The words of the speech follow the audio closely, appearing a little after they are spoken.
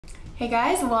Hey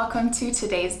guys, welcome to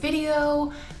today's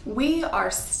video. We are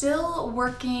still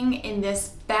working in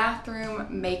this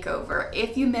bathroom makeover.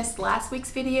 If you missed last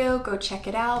week's video, go check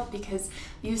it out because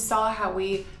you saw how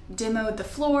we demoed the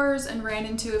floors and ran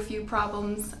into a few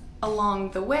problems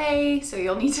along the way. So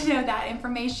you'll need to know that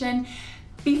information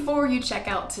before you check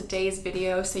out today's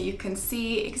video so you can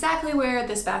see exactly where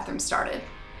this bathroom started.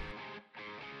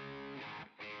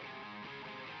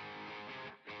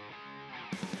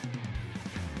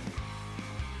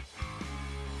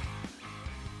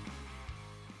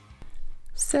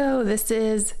 So this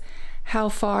is how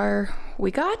far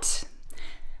we got.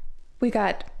 We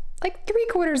got like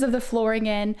 3/4 of the flooring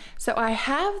in. So I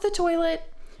have the toilet,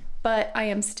 but I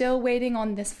am still waiting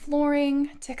on this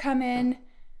flooring to come in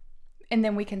and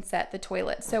then we can set the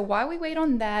toilet. So while we wait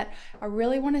on that, I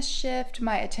really want to shift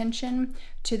my attention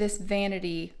to this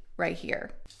vanity right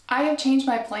here. I have changed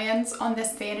my plans on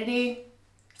this vanity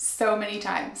so many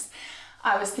times.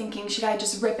 I was thinking, should I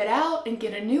just rip it out and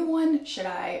get a new one? Should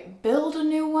I build a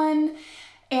new one?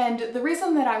 And the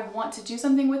reason that I want to do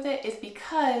something with it is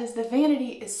because the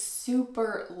vanity is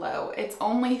super low. It's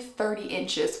only 30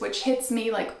 inches, which hits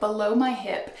me like below my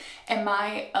hip. And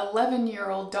my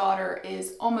 11-year-old daughter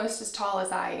is almost as tall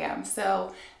as I am.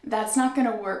 So that's not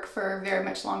gonna work for very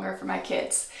much longer for my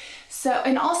kids. So,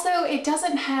 and also it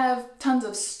doesn't have tons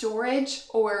of storage,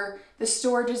 or the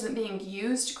storage isn't being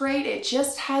used great. It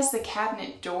just has the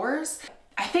cabinet doors.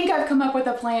 I think I've come up with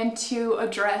a plan to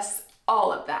address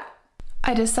all of that.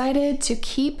 I decided to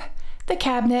keep the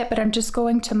cabinet, but I'm just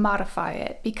going to modify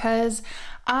it because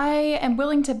I am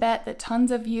willing to bet that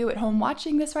tons of you at home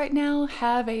watching this right now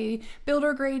have a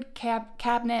builder grade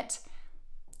cabinet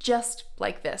just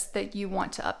like this that you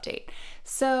want to update.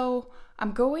 So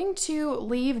I'm going to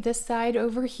leave this side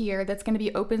over here. That's going to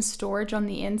be open storage on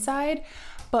the inside.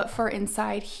 But for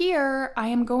inside here, I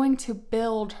am going to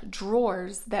build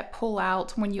drawers that pull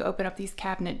out when you open up these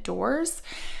cabinet doors.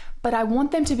 But I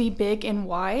want them to be big and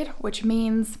wide, which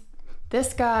means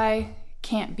this guy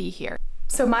can't be here.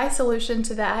 So my solution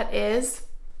to that is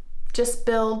just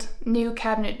build new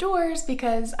cabinet doors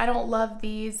because I don't love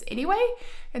these anyway.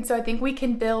 And so I think we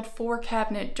can build 4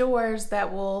 cabinet doors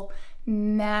that will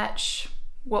match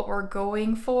what we're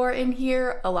going for in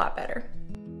here a lot better.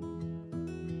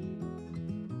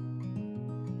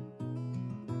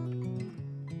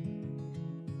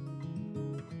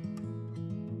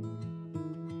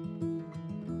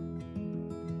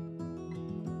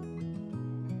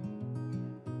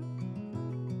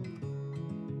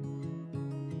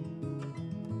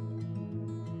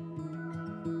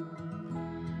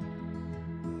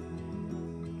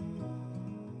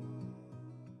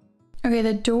 Okay,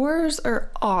 the doors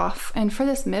are off, and for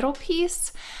this middle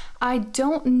piece, I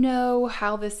don't know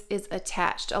how this is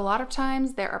attached. A lot of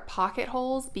times there are pocket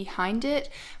holes behind it,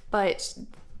 but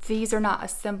these are not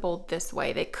assembled this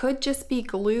way. They could just be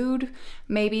glued,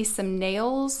 maybe some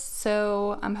nails.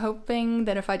 So I'm hoping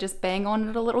that if I just bang on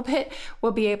it a little bit,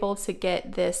 we'll be able to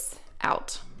get this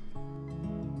out.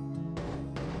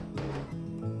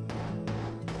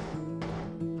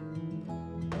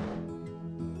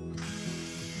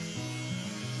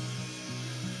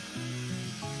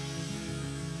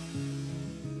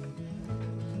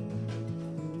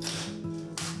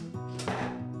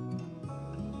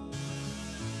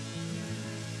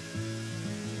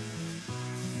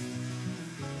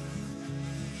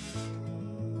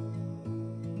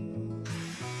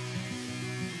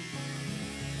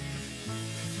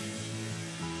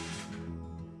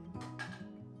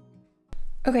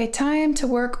 Okay, time to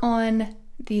work on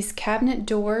these cabinet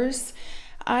doors.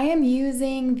 I am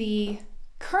using the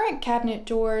current cabinet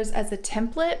doors as a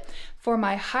template for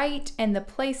my height and the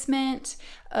placement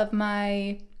of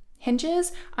my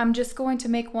hinges. I'm just going to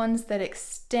make ones that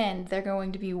extend. They're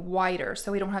going to be wider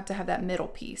so we don't have to have that middle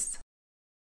piece.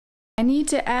 I need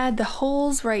to add the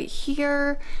holes right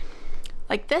here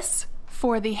like this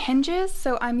for the hinges.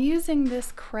 So I'm using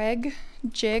this Craig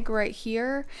jig right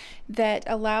here that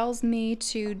allows me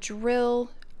to drill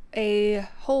a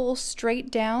hole straight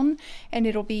down, and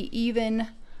it'll be even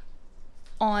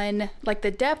on, like the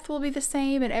depth will be the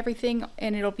same and everything,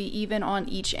 and it'll be even on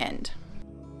each end.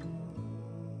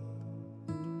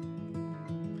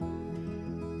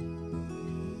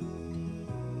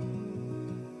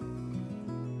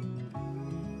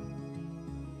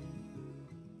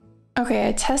 Okay,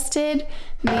 I tested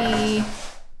the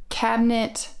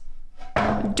cabinet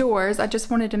doors. I just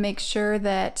wanted to make sure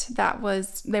that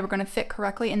they were going to fit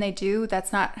correctly, and they do.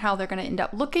 That's not how they're going to end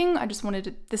up looking. I just wanted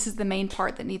to, this is the main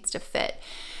part that needs to fit.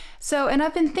 So, and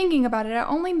I've been thinking about it. I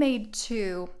only made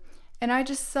 2, and I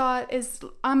just thought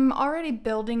I'm already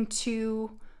building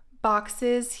 2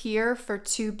 boxes here for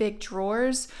 2 big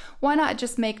drawers, why not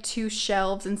just make 2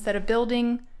 shelves instead of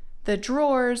building the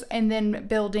drawers and then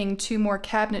building 2 more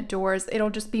cabinet doors?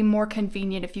 It'll just be more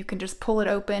convenient if you can just pull it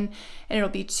open and it'll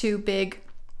be 2 big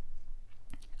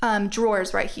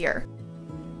drawers right here.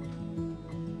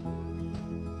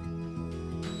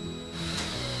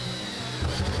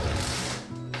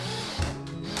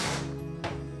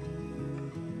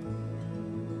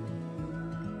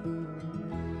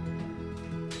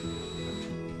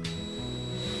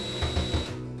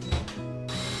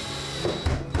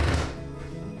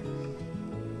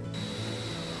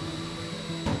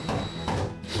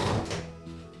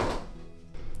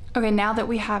 Okay, now that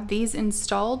we have these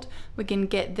installed, we can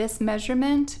get this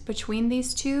measurement between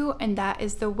these 2, and that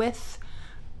is the width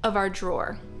of our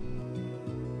drawer.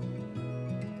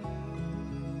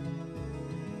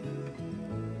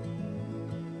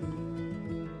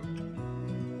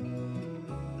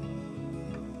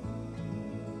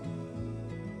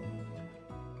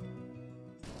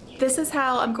 This is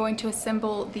how I'm going to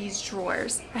assemble these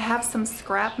drawers. I have some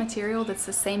scrap material that's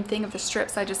the same thing of the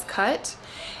strips I just cut,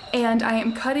 and I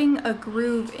am cutting a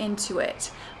groove into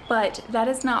it, but that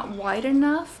is not wide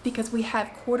enough because we have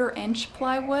 1/4 inch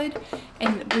plywood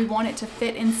and we want it to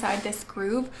fit inside this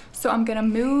groove. So I'm gonna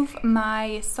move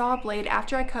my saw blade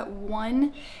after I cut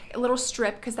 1 little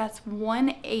strip, because that's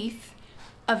 1/8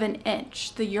 of an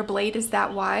inch. Your blade is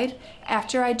that wide.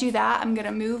 After I do that, I'm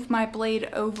gonna move my blade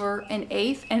over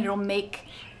 1/8 and it'll make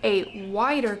a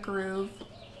wider groove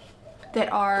that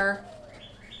our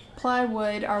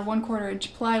plywood, our 1/4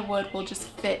 inch plywood, will just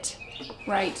fit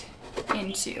right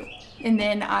into. And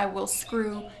then I will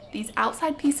screw these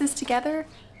outside pieces together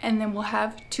and then we'll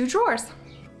have 2 drawers.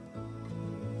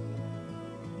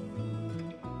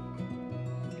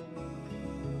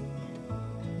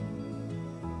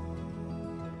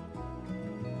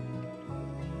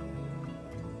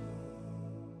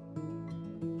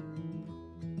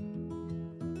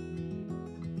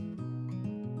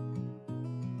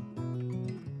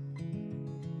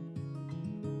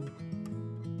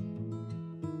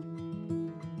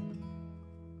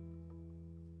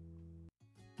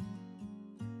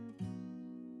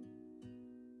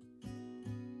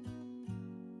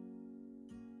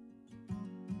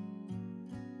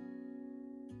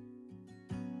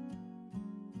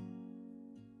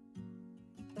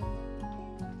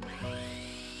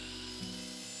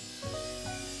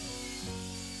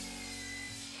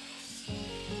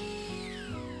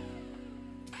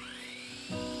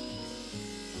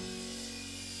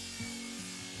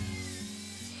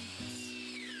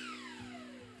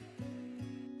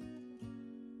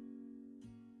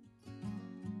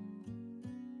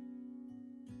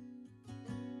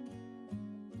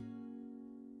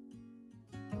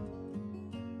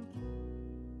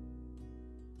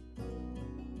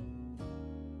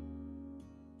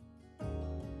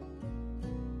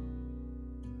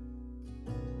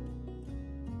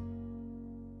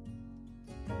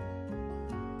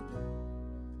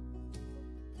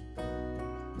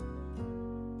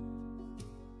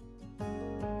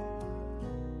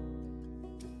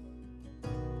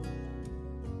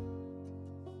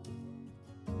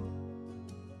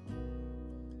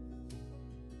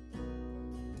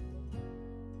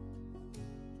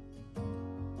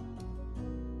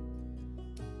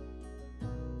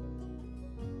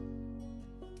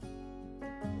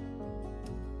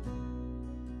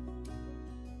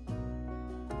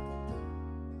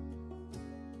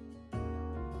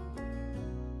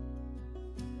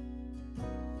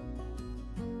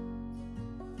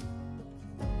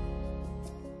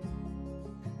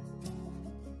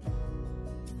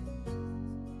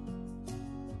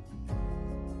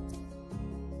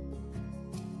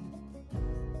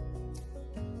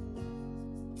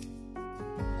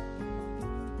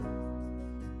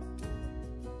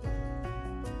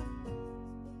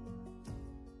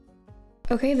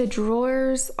 Okay, the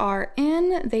drawers are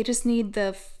in. They just need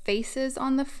the faces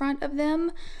on the front of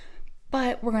them,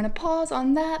 but we're gonna pause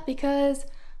on that because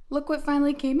look what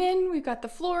finally came in. We've got the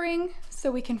flooring,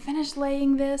 so we can finish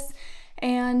laying this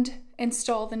and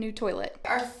install the new toilet.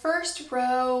 Our first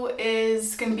row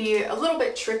is gonna be a little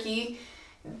bit tricky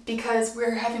because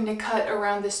we're having to cut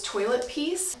around this toilet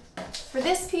piece. For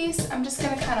this piece, I'm just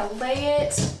gonna kind of lay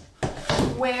it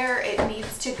where it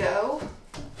needs to go.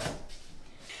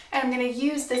 And I'm gonna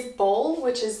use this bowl,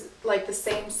 which is like the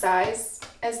same size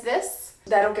as this.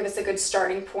 That'll give us a good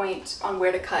starting point on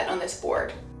where to cut on this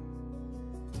board.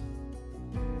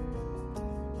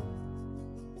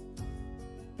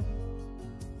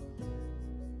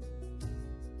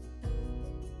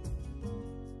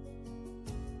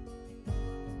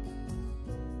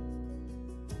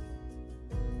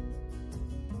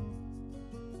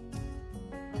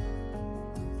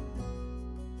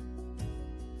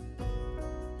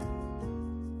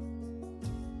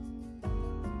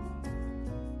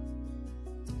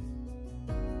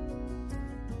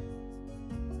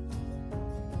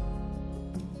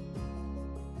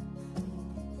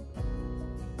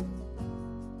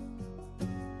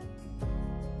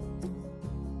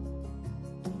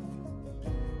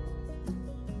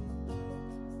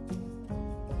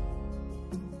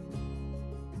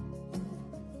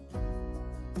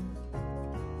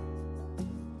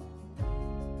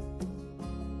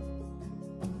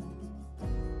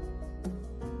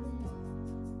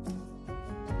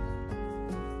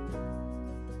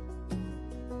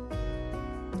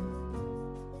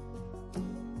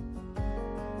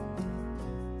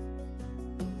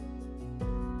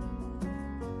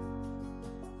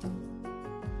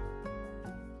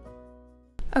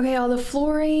 Okay, all the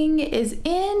flooring is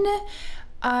in.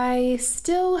 I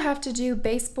still have to do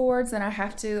baseboards, and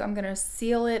I'm gonna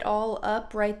seal it all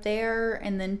up right there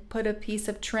and then put a piece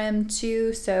of trim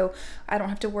too, so I don't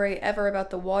have to worry ever about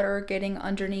the water getting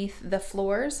underneath the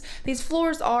floors. These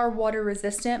floors are water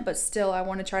resistant, but still I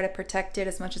want to try to protect it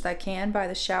as much as I can by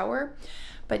the shower.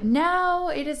 But now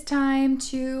it is time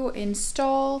to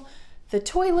install the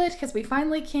toilet, because we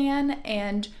finally can,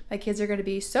 and my kids are going to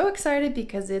be so excited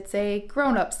because it's a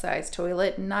grown-up size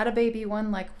toilet, not a baby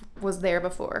one like was there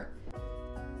before.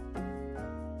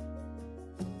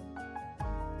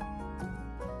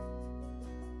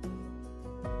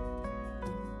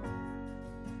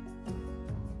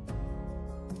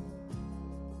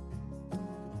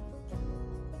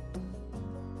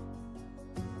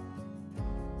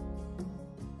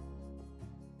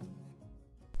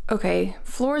 Okay,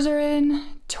 floors are in,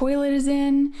 toilet is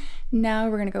in. Now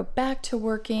we're gonna go back to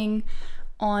working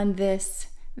on this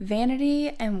vanity,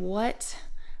 and what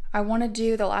I wanna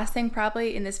do, the last thing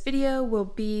probably in this video will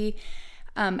be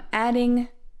adding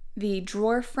the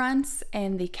drawer fronts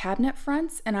and the cabinet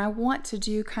fronts, and I want to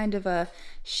do kind of a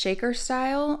shaker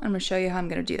style. I'm gonna show you how I'm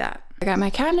gonna do that. I got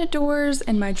my cabinet doors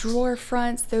and my drawer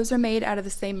fronts. Those are made out of the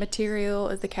same material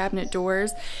as the cabinet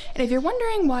doors. And if you're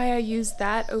wondering why I use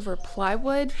that over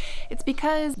plywood, it's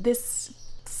because this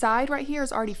side right here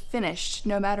is already finished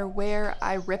no matter where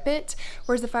I rip it.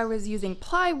 Whereas if I was using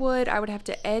plywood, I would have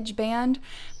to edge band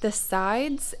the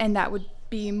sides, and that would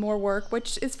be more work,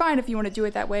 which is fine if you want to do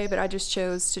it that way, but I just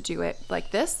chose to do it like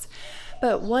this.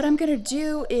 But what I'm gonna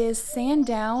do is sand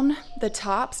down the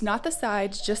tops, not the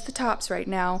sides, just the tops right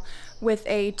now, with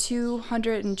a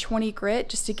 220 grit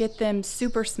just to get them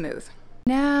super smooth.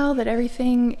 Now that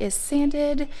everything is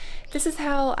sanded, this is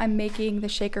how I'm making the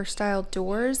shaker style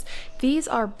doors. These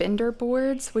are bender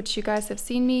boards, which you guys have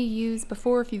seen me use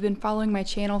before if you've been following my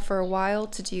channel for a while,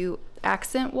 to do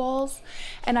accent walls.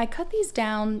 And I cut these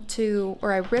down to,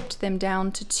 or I ripped them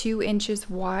down to 2 inches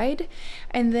wide,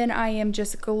 and then I am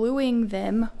just gluing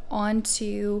them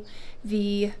onto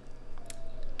the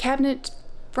cabinet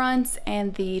fronts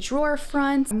and the drawer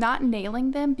fronts. I'm not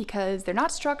nailing them because they're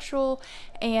not structural,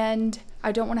 and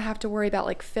I don't want to have to worry about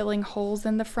like filling holes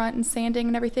in the front and sanding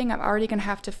and everything. I'm already gonna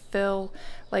have to fill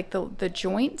like the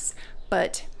joints,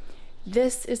 but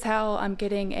this is how I'm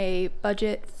getting a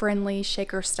budget-friendly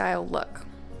shaker style look.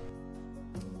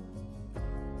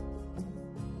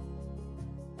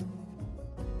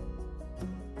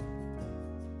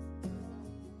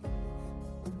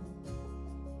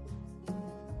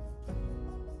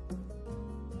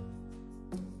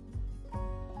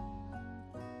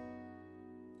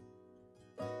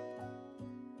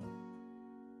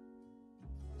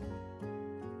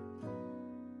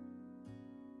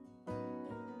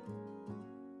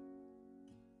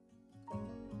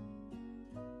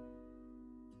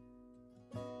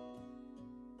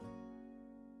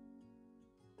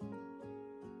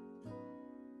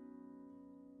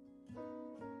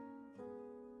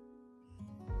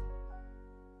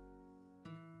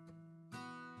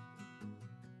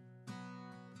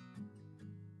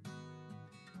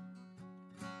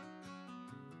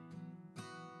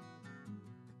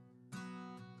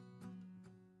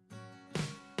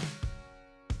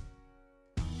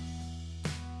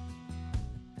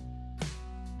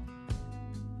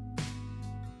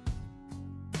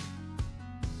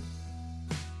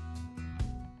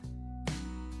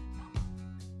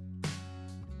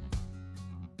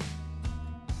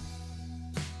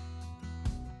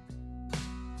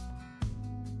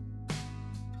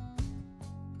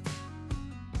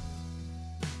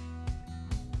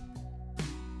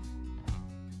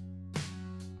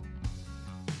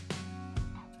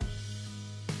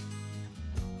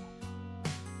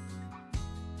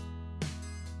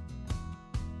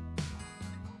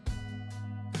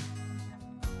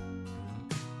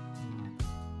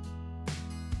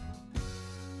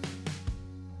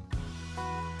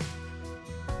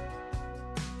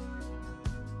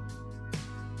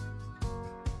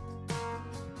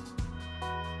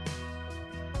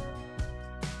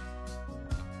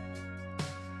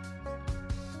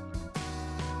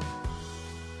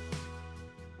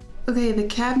 Okay, the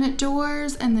cabinet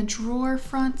doors and the drawer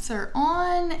fronts are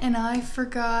on, and I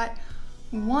forgot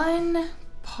one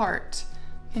part.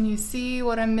 Can you see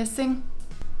what I'm missing?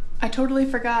 I totally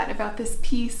forgot about this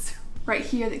piece right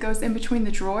here that goes in between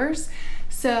the drawers.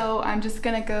 So I'm just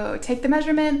gonna go take the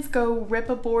measurements, go rip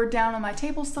a board down on my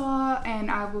table saw, and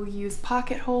I will use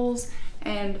pocket holes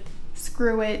and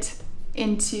screw it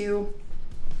into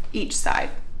each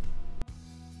side.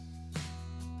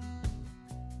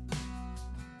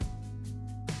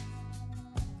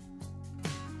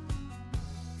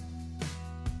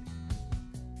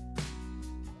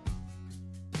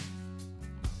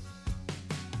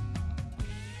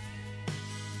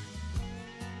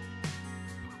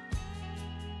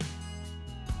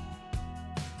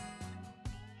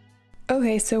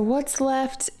 Okay, so what's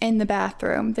left in the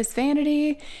bathroom? This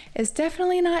vanity is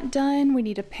definitely not done. We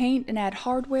need to paint and add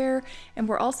hardware, and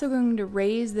we're also going to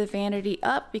raise the vanity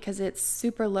up because it's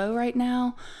super low right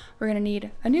now. We're gonna need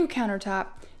a new countertop,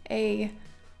 a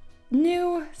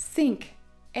new sink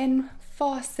and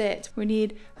faucet. We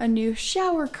need a new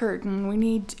shower curtain. We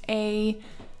need a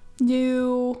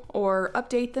new, or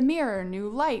update the mirror, new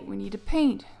light. We need to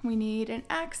paint. We need an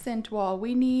accent wall.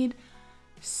 We need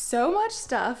so much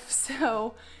stuff,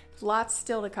 so lots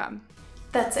still to come.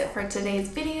 That's it for today's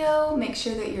video. Make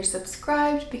sure that you're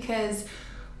subscribed because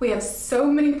we have so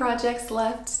many projects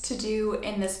left to do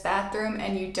in this bathroom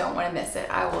and you don't want to miss it.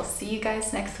 I will see you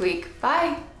guys next week.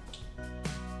 Bye!